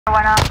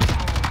Why not?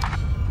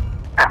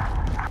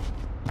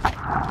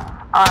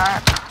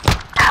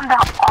 Damn,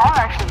 that all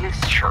actually is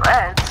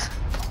shreds.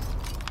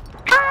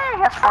 He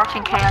has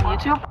 14K on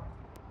YouTube.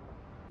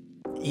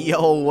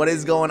 Yo, what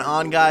is going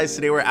on, guys?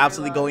 Today we're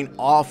absolutely going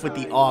off with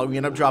the AUG. We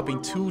end up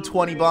dropping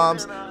 220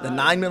 bombs. The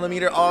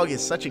 9mm AUG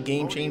is such a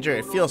game changer.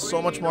 It feels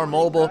so much more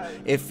mobile.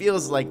 It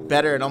feels like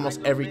better in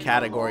almost every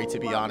category, to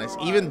be honest.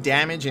 Even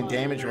damage and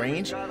damage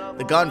range,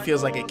 the gun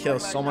feels like it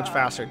kills so much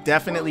faster.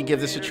 Definitely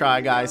give this a try,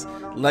 guys.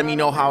 Let me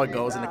know how it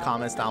goes in the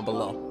comments down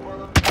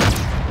below.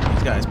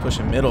 These guys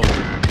pushing middle.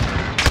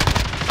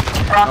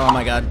 Oh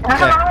my god.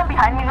 There's another one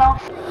behind me though.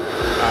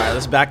 Alright,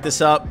 let's back this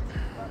up.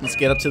 Let's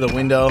get up to the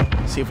window,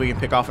 see if we can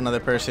pick off another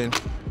person.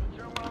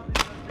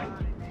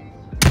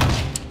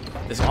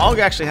 This AUG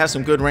actually has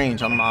some good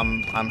range. I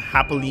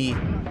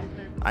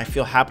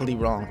feel happily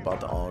wrong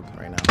about the AUG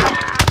right now.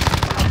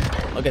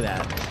 Look at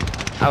that.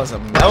 That was a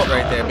melt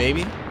right there,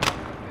 baby.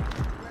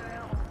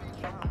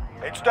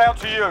 It's down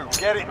to you.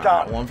 Get it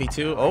done.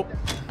 1v2. Oh,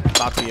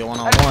 about to be a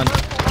one-on-one.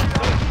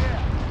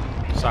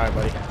 Sorry,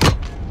 buddy.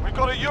 We've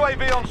got a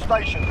UAV on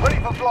station, ready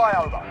for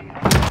flyover.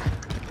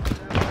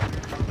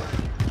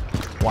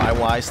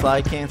 YY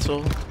slide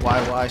cancel.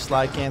 YY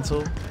slide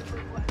cancel.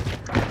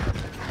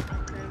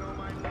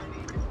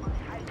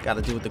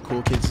 Gotta do what the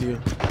cool kids do.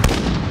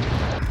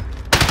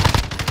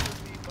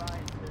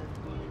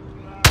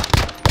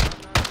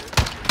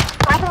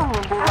 I didn't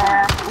even do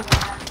that.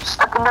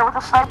 Stuck in there with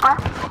a sniper.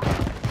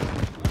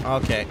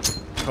 Okay,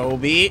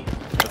 Kobe.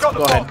 Let's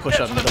go ahead and push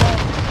up middle.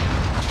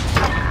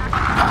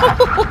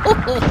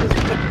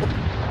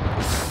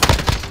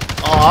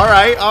 Oh, all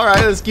right.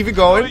 Let's keep it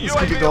going. Let's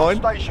keep it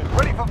going.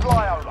 Ready for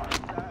flyover.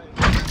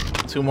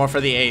 2 more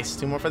for the ace.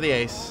 2 more for the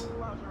ace.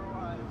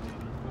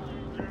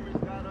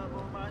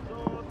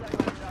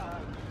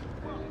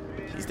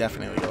 He's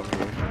definitely over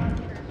here.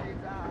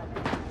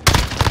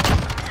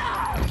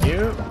 Thank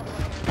you.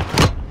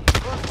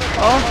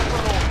 Oh.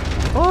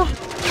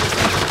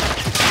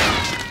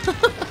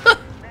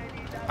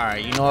 All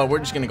right. You know what? We're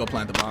just gonna go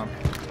plant the bomb.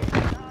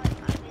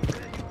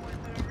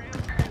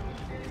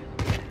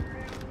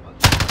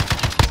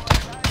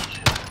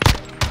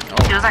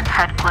 He was like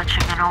head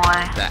glitching in a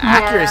way. The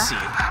accuracy.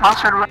 Yeah.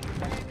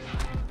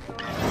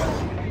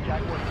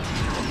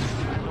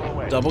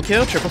 Double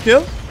kill, triple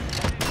kill?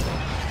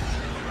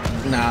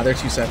 Nah, they're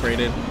too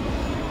separated.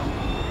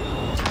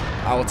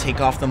 I will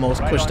take off the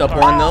most pushed up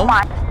one though.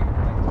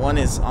 One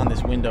is on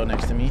this window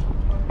next to me.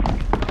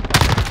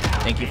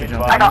 Thank you for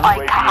jumping in.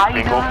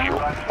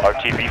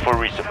 RTB for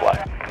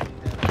resupply.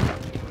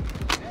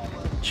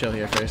 Chill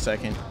here for a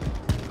second.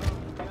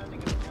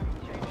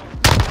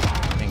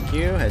 Thank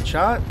you.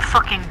 Headshot.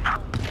 Fucking.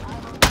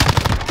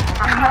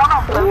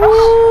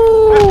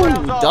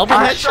 Ooh, double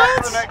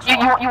headshots? You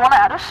want to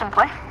add us and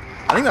play?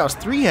 I think that was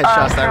 3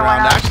 headshots that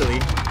round, actually.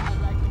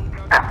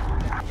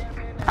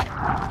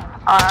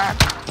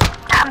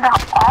 Damn, that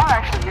all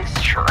actually is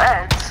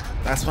shreds.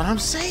 That's what I'm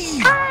saying.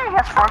 He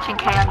has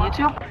 14K on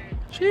YouTube.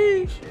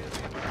 Sheesh.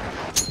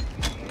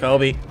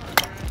 Kobe.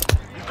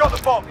 You've got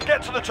the bomb.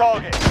 Get to the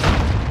target.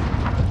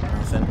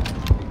 Nothing.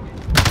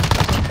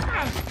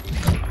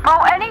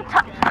 Oh,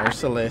 anytime.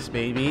 Merciless,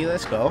 baby.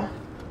 Let's go.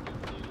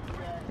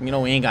 You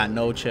know we ain't got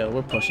no chill.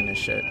 We're pushing this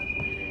shit.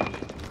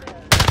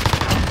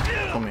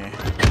 Come here.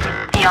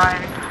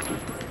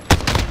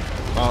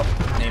 Oh,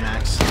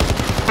 Max.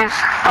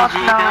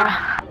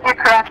 You're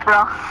correct,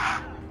 bro.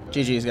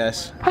 GG's,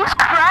 guys. He's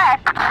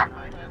correct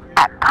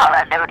at Call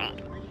of Duty.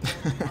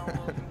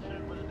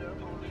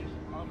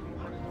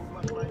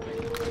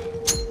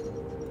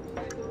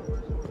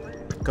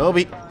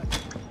 Kobe.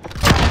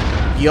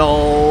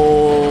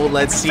 Yo,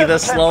 let's see the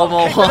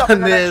slow-mo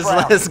on this.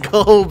 Let's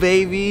go,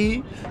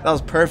 baby. That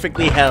was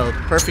perfectly held,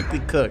 perfectly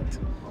cooked.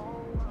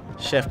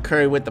 Chef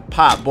Curry with the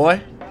pop,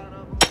 boy.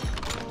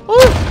 Woo!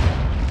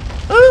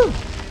 Woo!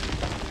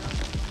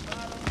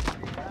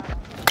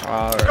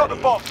 Alright. Got the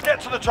bomb.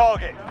 Get to the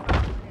target.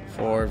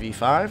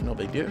 4v5, no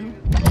big deal.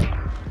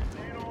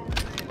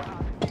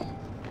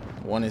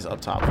 One is up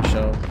top for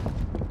sure.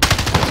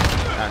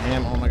 Got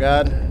him. Oh my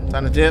god.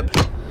 Time to dip.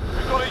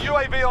 We've got a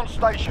UAV on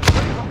station.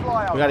 Ready for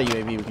flyover. We got a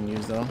UAV we can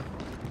use though.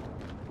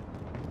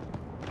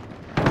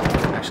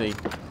 Actually,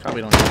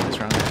 probably don't need this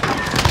round.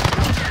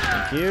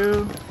 Thank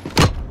you.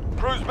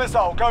 Cruise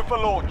missile. Go for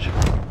launch.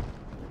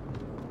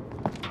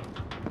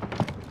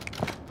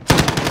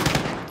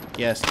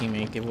 Yes,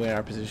 teammate, give away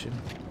our position.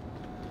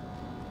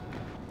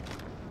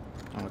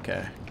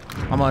 Okay.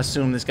 I'm gonna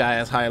assume this guy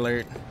has high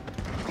alert.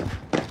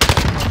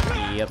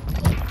 Yep.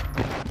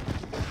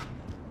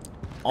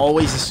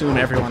 Always assume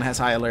everyone has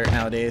high alert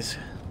nowadays.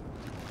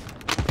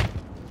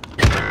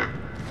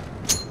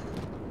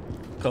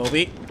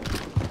 Kobe.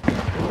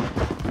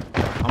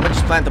 I'm gonna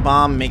just plant the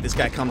bomb and make this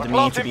guy come to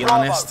me, to be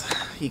honest.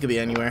 He could be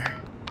anywhere.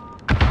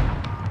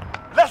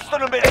 Less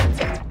than a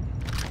minute.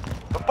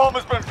 The bomb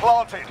has been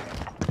planted.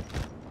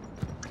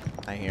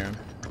 I hear him.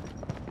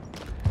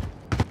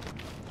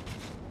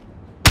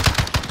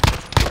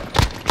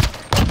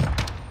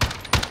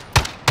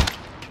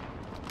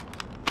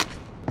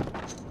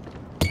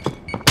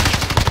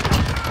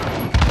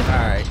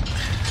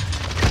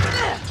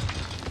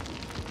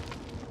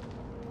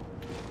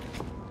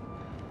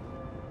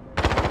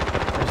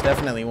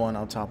 definitely one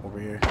on top over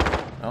here.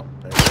 Oh,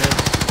 there it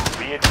is.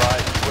 Be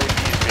advised,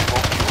 UAV is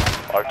visual.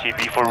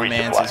 RTB for My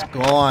man's is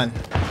resupply. gone.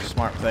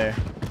 Smart player.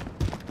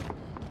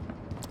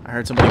 I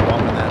heard somebody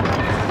walking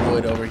that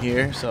wood over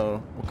here,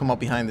 so we'll come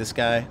up behind this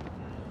guy.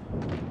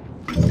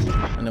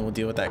 And then we'll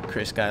deal with that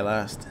Chris guy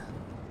last.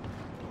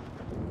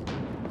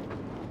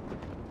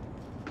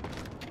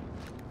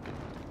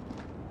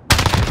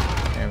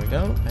 There we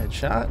go.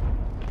 Headshot.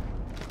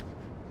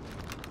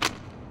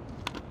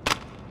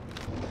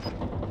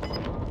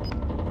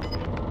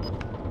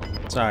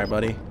 Sorry,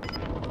 buddy.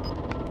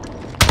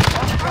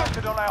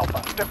 Planted on Alpha.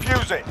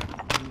 Defuse it.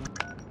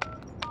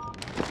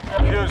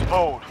 Fuse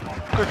pulled.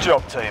 Good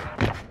job, team.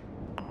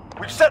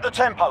 We've set the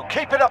tempo.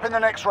 Keep it up in the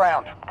next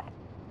round.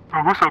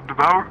 Oh, what's up,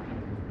 Devour?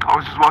 I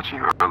was just watching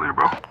you earlier,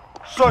 bro.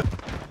 So,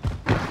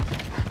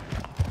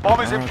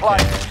 bomb is in Okay.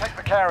 place. Protect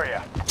the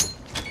carrier.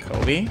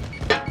 Kobe.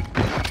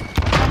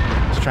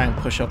 Let's try and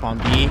push up on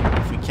B.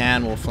 If we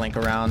can, we'll flank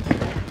around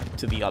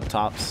to the up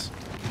tops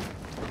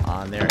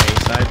on their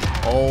A side.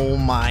 Oh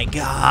my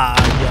god,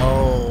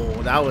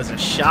 yo. That was a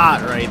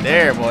shot right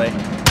there, boy.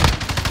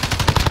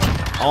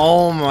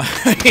 Oh my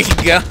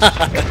god.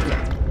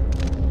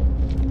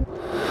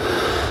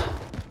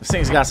 This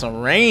thing's got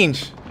some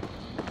range.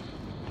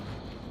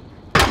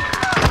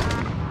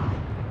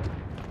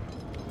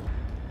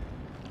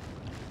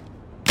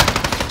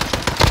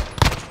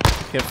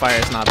 Hip fire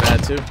is not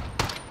bad too.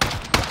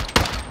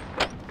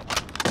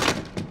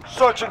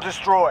 Search and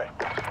destroy.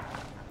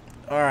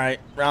 All right,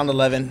 round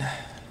 11.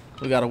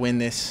 We gotta win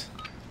this.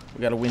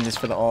 We gotta win this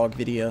for the AUG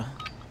video.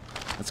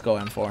 Let's go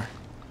M4.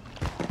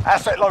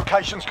 Asset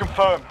locations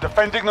confirmed.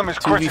 Defending them is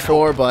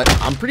critical. 2v4, but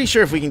I'm pretty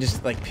sure if we can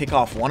just like pick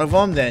off one of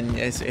them, then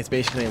it's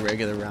basically a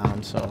regular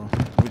round. So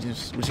we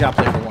just gotta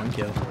play for one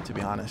kill, to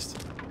be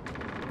honest.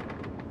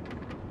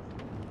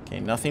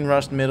 Okay, nothing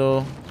rushed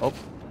middle. Oh,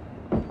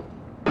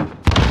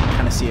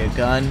 kind of see a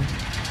gun.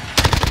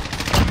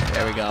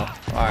 There we go.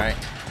 All right.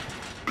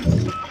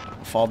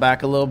 Fall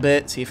back a little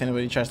bit. See if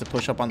anybody tries to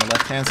push up on the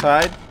left-hand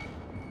side.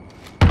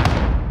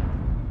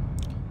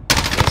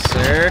 Yes,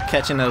 sir.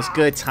 Catching those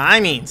good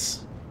timings.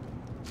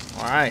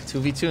 All right,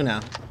 2v2 now.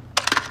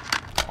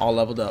 All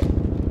leveled up.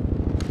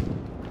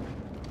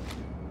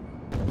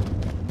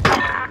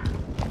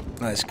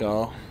 Let's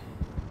go.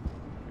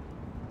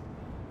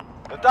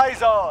 The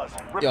day's ours.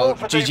 Report Yo,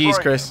 for GG's,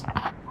 debrief. Chris.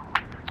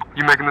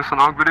 You making this an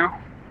AUG video?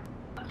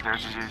 Yeah,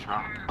 GG's,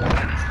 bro.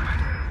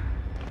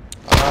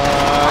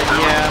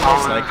 Yeah,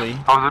 most likely.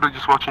 I was literally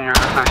just watching your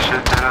that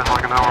shit dead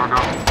like an hour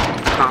ago.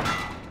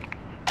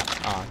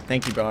 Aw,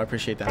 thank you, bro. I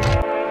appreciate that.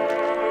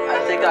 I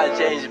think I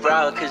changed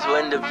brown, cause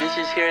when the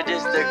bitches hear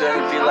this, they're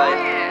gonna be like,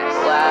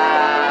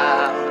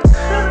 wow.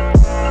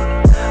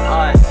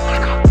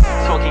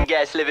 Smoking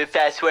gas, living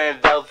fast, wearing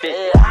velvet.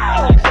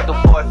 Looks like a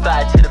 4 or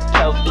 5 to the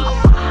pelvis.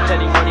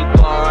 Plenty money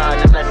going around,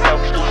 I'm not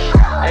selfish.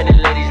 And the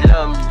ladies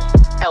love me,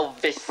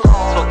 Elvis.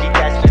 Smoking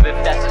gas,